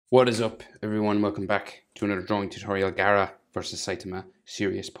What is up, everyone? Welcome back to another drawing tutorial. Garou versus Saitama,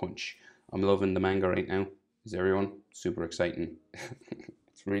 Serious Punch. I'm loving the manga right now. Is everyone? Super exciting.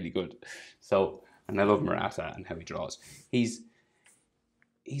 It's really good. So, and I love Murata and how he draws. He's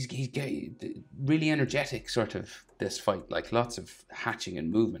really energetic, sort of, this fight. Like lots of hatching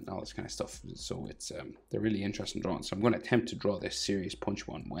and movement and all this kind of stuff. So it's they're really interesting drawings. So I'm going to attempt to draw this Serious Punch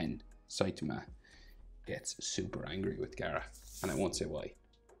one when Saitama gets super angry with Garou, and I won't say why.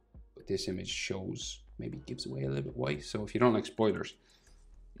 But this image shows, maybe gives away a little bit why. So if you don't like spoilers,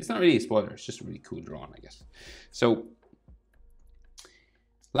 it's not really a spoiler, it's just a really cool drawing, I guess. So,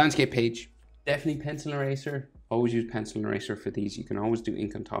 landscape page, definitely pencil eraser. Always use pencil eraser for these. You can always do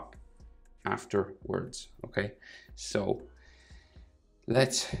ink on top afterwards, okay? So,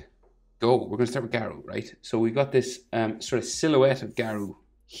 let's go. We're going to start with Garou, right? So we've got this sort of silhouette of Garou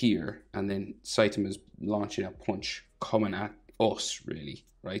here, and then Saitama's launching a punch coming at us, really,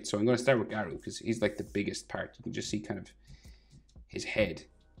 right? So I'm going to start with Garou because he's like the biggest part. You can just see kind of his head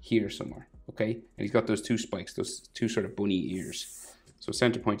here somewhere, okay? And he's got those two spikes, those two sort of bunny ears. So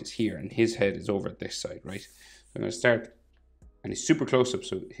center point is here and his head is over at this side, right? So I'm going to start, and he's super close up,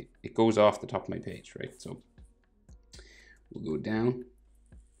 so it goes off the top of my page, right? So we'll go down,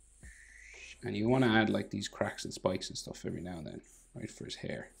 and you want to add like these cracks and spikes and stuff every now and then, right, for his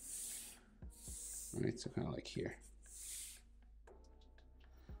hair. All right, so kind of like here.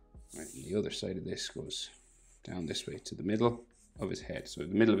 Right, and the other side of this goes down this way to the middle of his head. So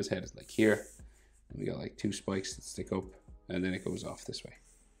the middle of his head is like here, and we got like two spikes that stick up, and then it goes off this way,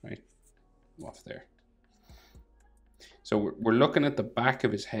 right? Off there. So we're looking at the back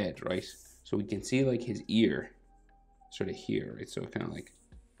of his head, right? So we can see like his ear sort of here, right? So it kind of like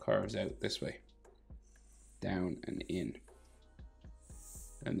carves out this way, down and in.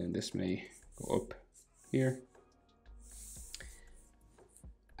 And then this may go up here.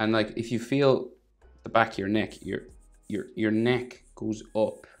 And like if you feel the back of your neck, your neck goes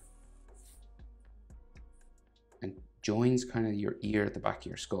up and joins kind of your ear at the back of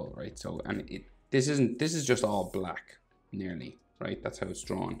your skull, right? So, and this is just all black nearly, right? That's how it's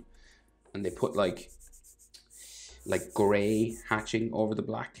drawn. And they put like gray hatching over the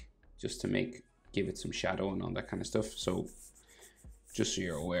black just to give it some shadow and all that kind of stuff. So just so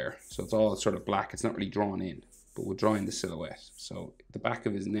you're aware. So it's all sort of black. It's not really drawn in, but we'll draw in the silhouette. So the back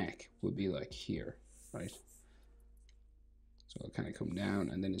of his neck will be like here, right? So it'll kind of come down,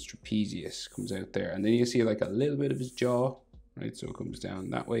 and then his trapezius comes out there, and then you see like a little bit of his jaw, right? So it comes down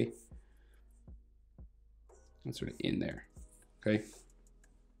that way and sort of in there, okay?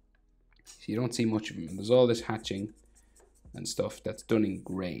 So you don't see much of him, and there's all this hatching and stuff that's done in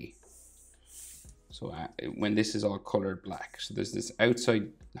gray. So when this is all colored black, so there's this outside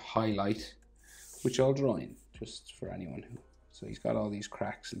highlight, which I'll draw in just for anyone who. So he's got all these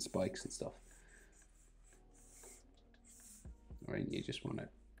cracks and spikes and stuff. All right, you just want to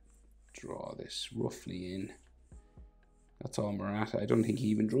draw this roughly in. That's all Murata. I don't think he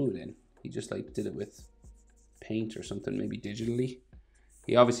even drew it in. He just like did it with paint or something, maybe digitally.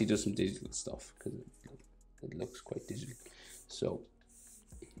 He obviously does some digital stuff because it looks quite digital. So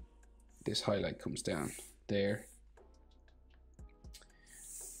this highlight comes down there,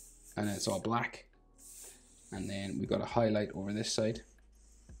 and then it's all black. And then we got a highlight over this side,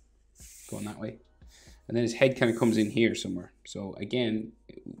 going that way. And then his head kind of comes in here somewhere. So again,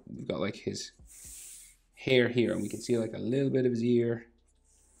 we've got like his hair here, and we can see like a little bit of his ear.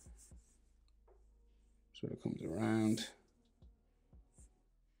 Sort of comes around,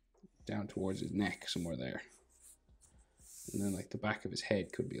 down towards his neck, somewhere there. And then like the back of his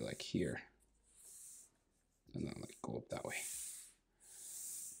head could be like here. And then like go up that way.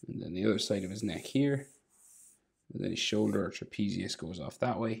 And then the other side of his neck here. And then his shoulder or trapezius goes off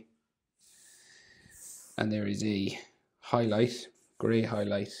that way. And there is a highlight, gray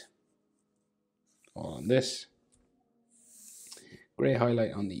highlight, all on this. Gray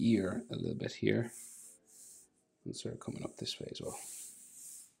highlight on the ear a little bit here. And sort of coming up this way as well.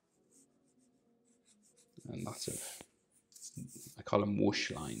 And lots of, I call them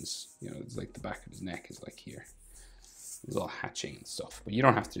whoosh lines. You know, it's like the back of his neck is like here. It's all hatching and stuff, but you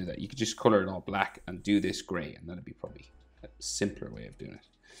don't have to do that. You could just color it all black and do this gray, and that'd be probably a simpler way of doing it.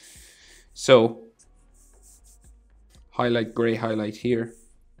 So highlight, gray highlight here,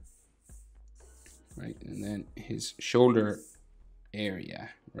 right? And then his shoulder area,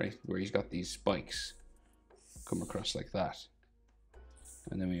 right, where he's got these spikes come across like that.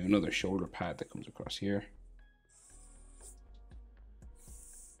 And then we have another shoulder pad that comes across here.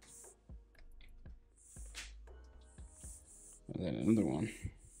 And then another one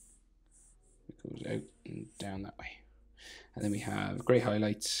that goes out and down that way. And then we have grey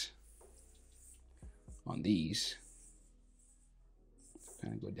highlights on these.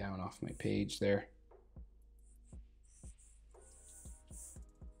 Kind of go down off my page there.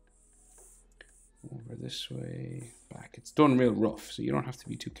 Over this way, back. It's done real rough, so you don't have to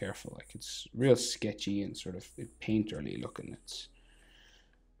be too careful. Like, it's real sketchy and sort of painterly looking. It's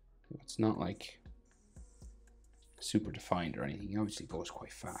not like super defined or anything. He obviously goes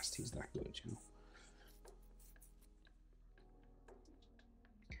quite fast. He's that good, you know.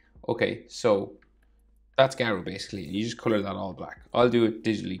 Okay, so that's Garou basically, and you just color that all black. I'll do it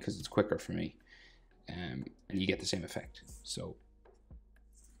digitally because it's quicker for me, and you get the same effect. So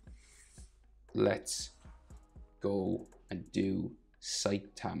let's go and do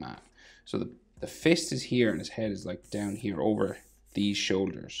Saitama. So the fist is here and his head is like down here over these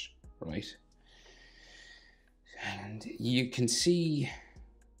shoulders, right? And you can see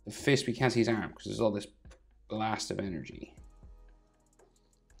the fist, we can't see his arm because there's all this blast of energy.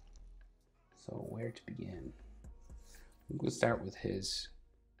 So where to begin? We'll start with his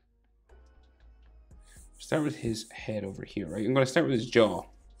head over here, right? I'm going to start with his jaw,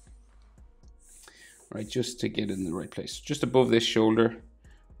 right? Just to get in the right place. Just above this shoulder,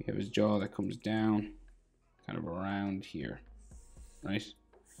 we have his jaw that comes down, kind of around here, right?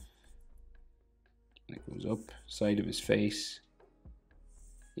 And it goes up, side of his face,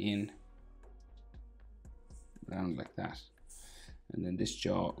 in, around like that. And then this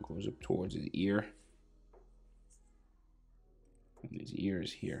jaw goes up towards his ear. And his ear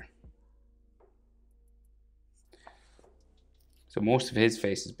is here. So most of his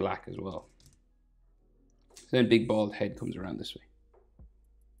face is black as well. So then big bald head comes around this way.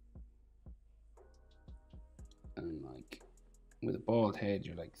 And like with a bald head,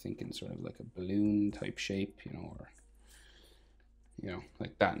 you're like thinking sort of like a balloon type shape, you know, or, you know,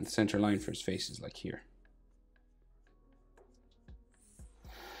 like that. And the center line for his face is like here.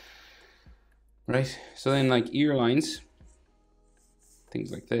 Right, so then like ear lines, things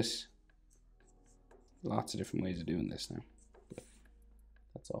like this. Lots of different ways of doing this now, but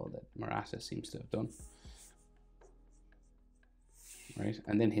that's all that Murata seems to have done. Right,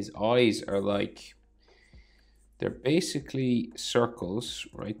 and then his eyes are like, they're basically circles,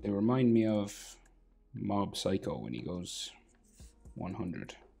 right? They remind me of Mob Psycho when he goes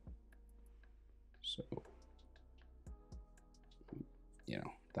 100. So, you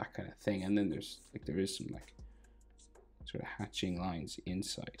know, that kind of thing. And then there is some like sort of hatching lines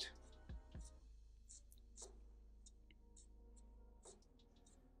inside.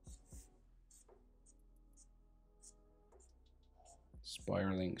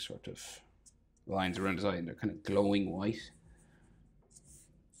 Spiraling sort of lines around his eye, and they're kind of glowing white.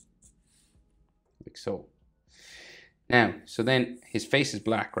 Like so. Now, so then his face is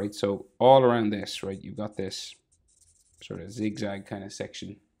black, right? So all around this, right, you've got this sort of zigzag kind of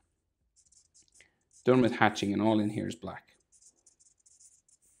section done with hatching, and all in here is black.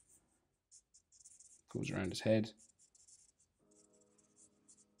 Goes around his head.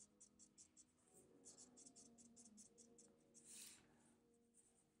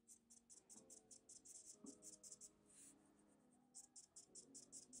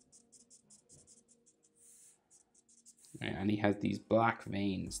 Right, and he has these black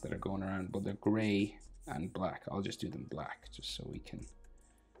veins that are going around, but they're gray and black. I'll just do them black just so we can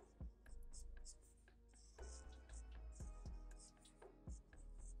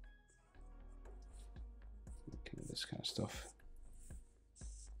this kind of stuff.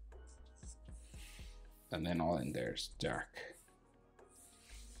 And then all in there is dark.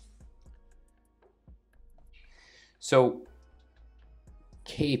 So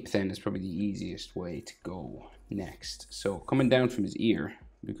cape then is probably the easiest way to go next. So coming down from his ear,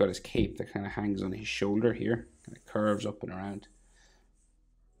 we've got his cape that kind of hangs on his shoulder here, kind of curves up and around.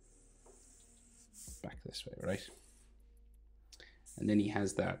 Back this way, right? And then he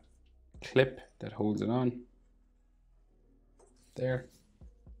has that clip that holds it on there.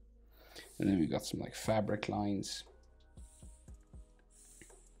 And then we've got some like fabric lines.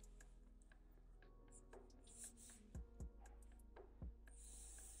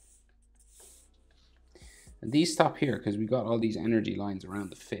 And these stop here because we got all these energy lines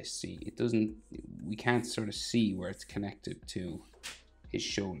around the fist. See, it doesn't, we can't sort of see where it's connected to his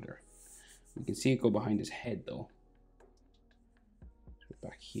shoulder. We can see it go behind his head though. So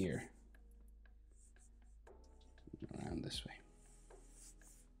back here, around this way.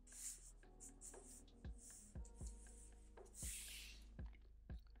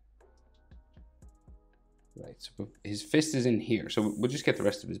 Right, so his fist is in here. So we'll just get the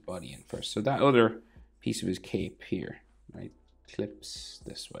rest of his body in first. So that other piece of his cape here, right, clips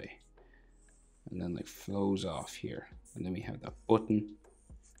this way. and then like flows off here. And then we have that button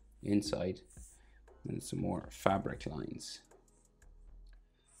inside, and some more fabric lines.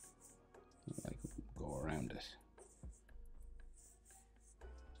 Like go around it.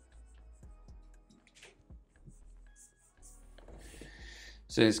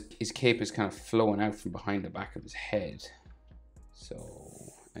 So his cape is kind of flowing out from behind the back of his head. So,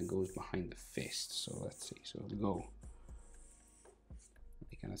 and goes behind the fist. So let's see, so it'll go.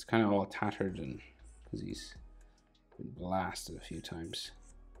 And it's kind of all tattered and because he's been blasted a few times.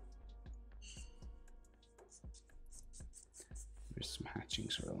 There's some hatching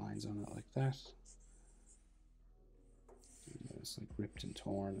sort of lines on it like that. And it's like ripped and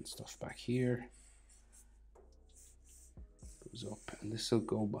torn and stuff back here. Goes up, and this will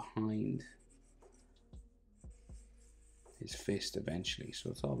go behind his fist eventually. So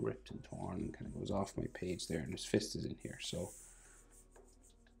it's all ripped and torn and kind of goes off my page there, and his fist is in here. So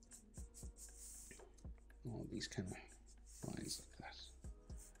all these kind of lines like that.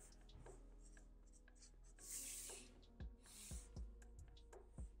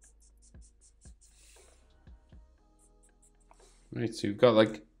 Right, so you've got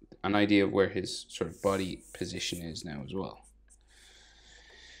like an idea of where his sort of body position is now as well.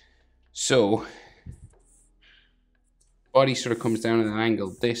 So body sort of comes down at an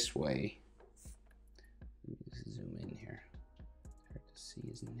angle this way. Let me zoom in here. Hard to see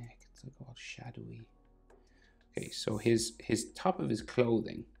his neck. It's like all shadowy. Okay, so his top of his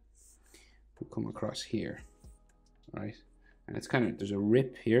clothing will come across here, right? And it's kind of, there's a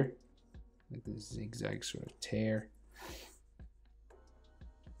rip here, like this zigzag sort of tear.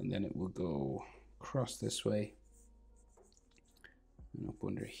 And then it will go across this way and up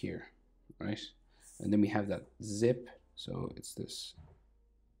under here, right? And then we have that zip. So it's this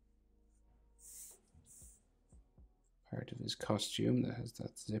part of his costume that has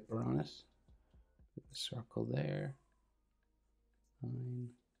that zipper on it. The circle there. Fine.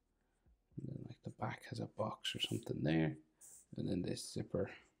 And then like the back has a box or something there. And then this zipper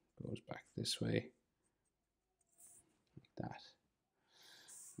goes back this way. Like that.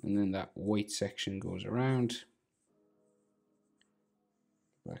 And then that white section goes around.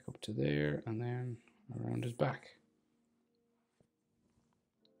 Back up to there and then around his back.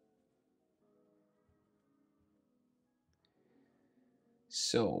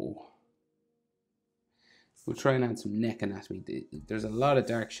 So we'll try and add some neck anatomy. There's a lot of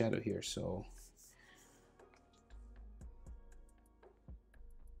dark shadow here, so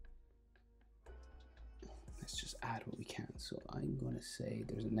let's just add what we can. So I'm going to say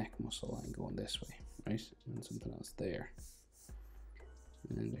there's a neck muscle line going this way, right? And something else there.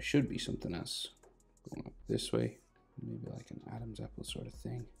 And then there should be something else going up this way. Maybe like an Adam's apple sort of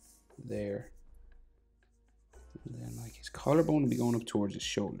thing there. And then like his collarbone will be going up towards his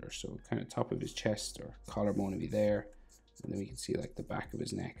shoulder. So kind of top of his chest or collarbone will be there. And then we can see like the back of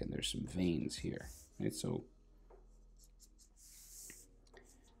his neck, and there's some veins here, right? So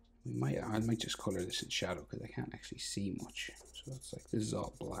I might just color this in shadow because I can't actually see much. So it's like, this is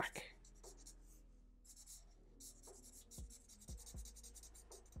all black.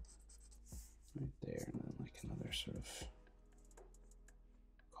 Right there, and then like another sort of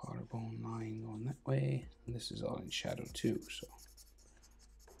collarbone line going that way, and this is all in shadow too, so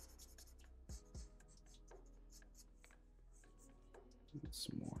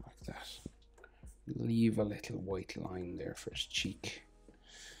some more like that. Leave a little white line there for his cheek.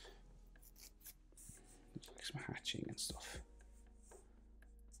 There's like some hatching and stuff.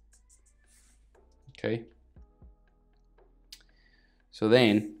 Okay, so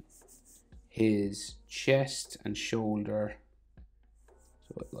then his chest and shoulder.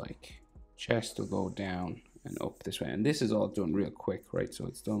 So like chest will go down and up this way, and this is all done real quick, right? So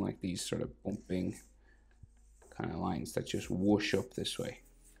it's done like these sort of bumping kind of lines that just whoosh up this way.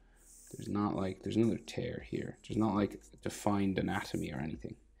 There's not like, there's another tear here. There's not like defined anatomy or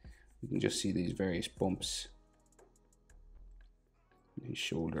anything. You can just see these various bumps in his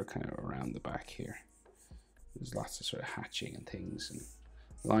shoulder kind of around the back here. There's lots of sort of hatching and things and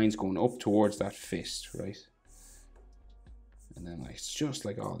lines going up towards that fist, right? And then like it's just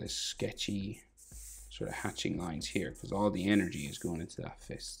like all this sketchy sort of hatching lines here because all the energy is going into that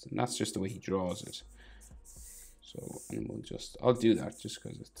fist, and that's just the way he draws it. So, and we'll just, I'll do that just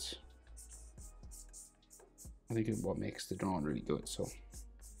because it's, I think it's what makes the drawing really good. So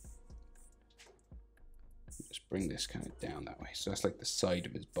just bring this kind of down that way. So that's like the side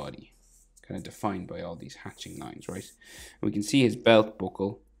of his body, kind of defined by all these hatching lines, right? And we can see his belt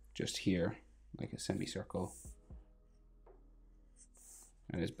buckle just here, like a semicircle.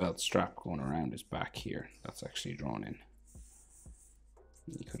 And his belt strap going around his back here. That's actually drawn in.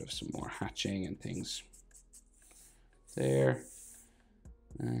 You could have some more hatching and things there,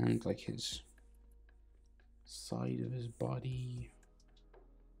 and like his side of his body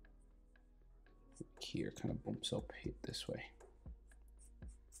here kind of bumps up this way,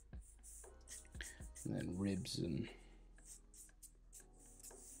 and then ribs, and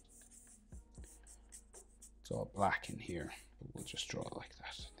it's all black in here, but we'll just draw it like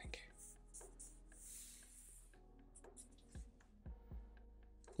that, I think.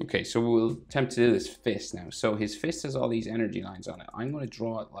 Okay, so we'll attempt to do this fist now. So his fist has all these energy lines on it. I'm going to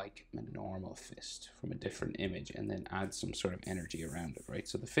draw it like a normal fist from a different image and then add some sort of energy around it, right?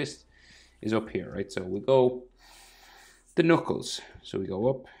 So the fist is up here, right? So we go the knuckles. So we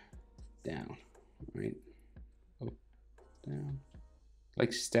go up, down, right? Up, down,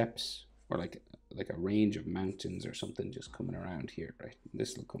 like steps, or like a range of mountains or something just coming around here, right?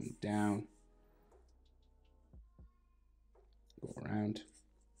 This will come down, go around.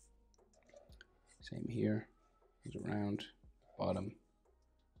 Same here, goes around, bottom,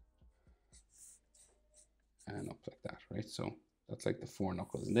 and up like that, right? So that's like the 4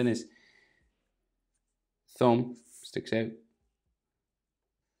 knuckles. And then his thumb sticks out,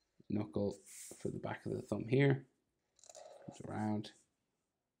 knuckle for the back of the thumb here, goes around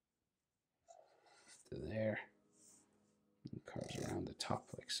to there, and curves around the top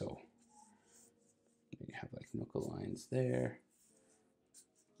like so. You have like knuckle lines there.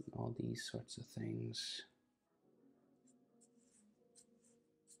 All these sorts of things.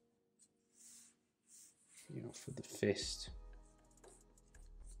 You know, for the fist,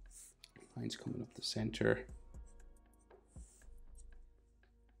 lines coming up the center.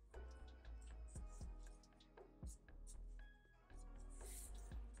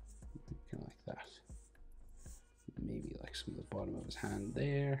 Kind of like that. Maybe like some of the bottom of his hand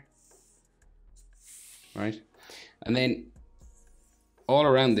there. Right? And then all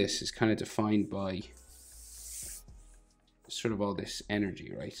around this is kind of defined by sort of all this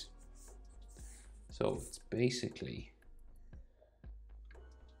energy, right? So it's basically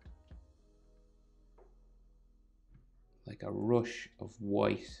like a rush of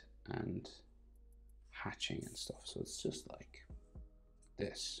white and hatching and stuff. So it's just like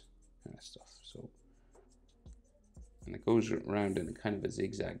this kind of stuff. So, and it goes around in a kind of a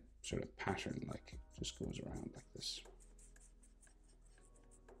zigzag sort of pattern, like just goes around like this.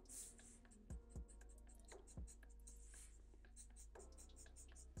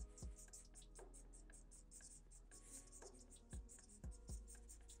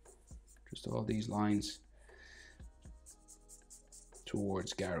 Just all these lines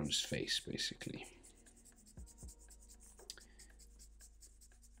towards Garou's face, basically.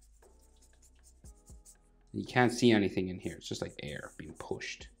 You can't see anything in here. It's just like air being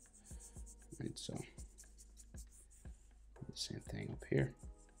pushed. Right, so the same thing up here.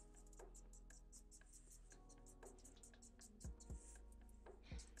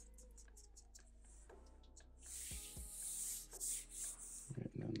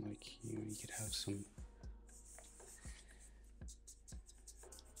 And then, like, you know, you could have some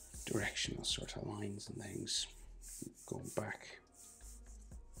directional sort of lines and things going back.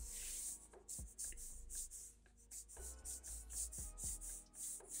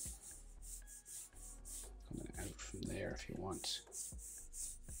 Coming out from there if you want.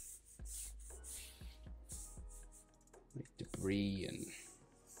 Like debris and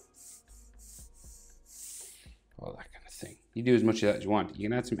all that kind of thing. You do as much of that as you want. You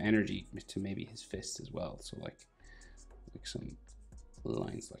can add some energy to maybe his fist as well. So like some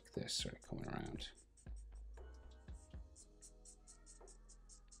lines like this sort of coming around.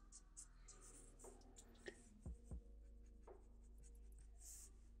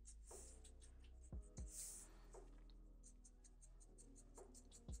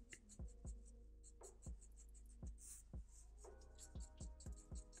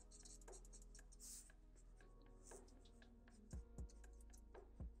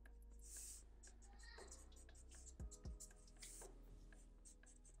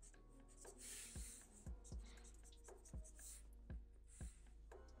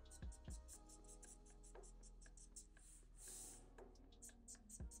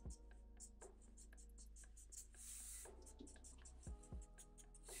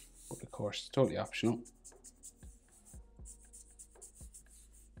 But of course, it's totally optional.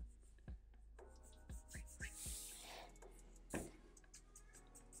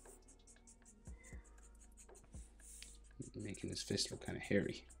 Making his fist look kind of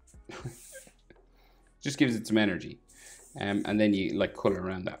hairy. Just gives it some energy. And then you like color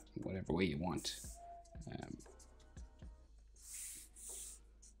around that whatever way you want.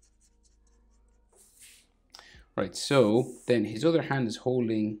 Right, so then his other hand is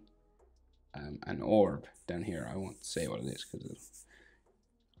holding an orb down here. I won't say what it is because it'll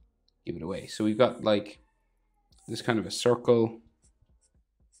give it away. So we've got like this kind of a circle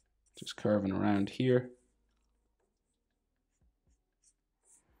just curving around here.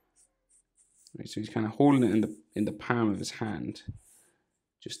 Right, so he's kind of holding it in the palm of his hand,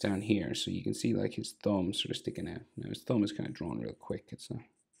 just down here. So you can see like his thumb sort of sticking out. Now his thumb is kind of drawn real quick. It's not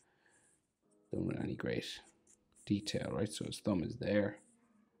done with any great detail, right? So his thumb is there.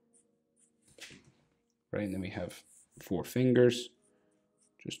 Right, and then we have 4 fingers,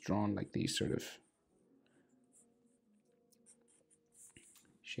 just drawn like these sort of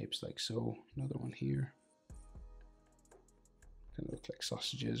shapes like so. Another one here. Kind of look like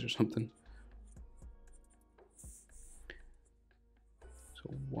sausages or something.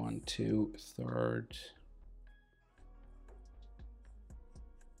 So 1, 2, 3rd.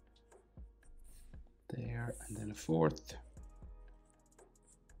 There, and then a 4th.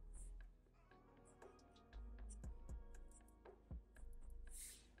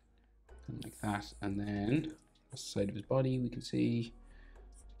 Like that, and then the side of his body we can see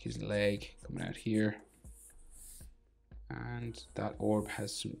his leg coming out here, and that orb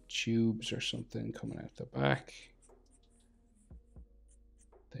has some tubes or something coming out the back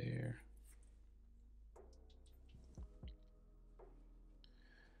there.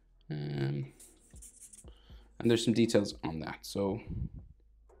 And there's some details on that. So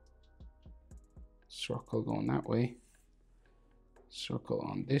circle going that way, circle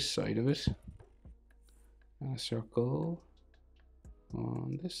on this side of it, and a circle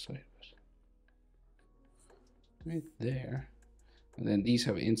on this side of it, right there. And then these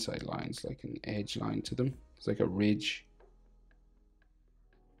have inside lines, like an edge line to them. It's like a ridge.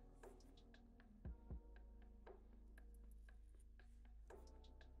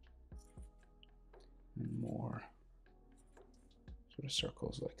 And more sort of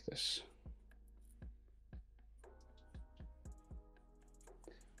circles like this.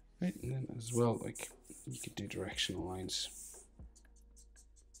 Right, and then as well, like you could do directional lines.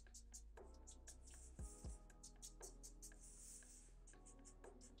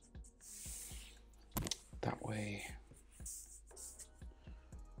 That way.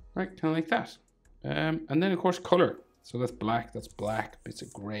 Right, kind of like that. And then of course color. So that's black, bits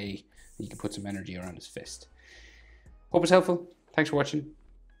of gray. You can put some energy around his fist. Hope it's helpful. Thanks for watching.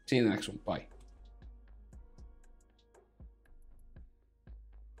 See you in the next one. Bye.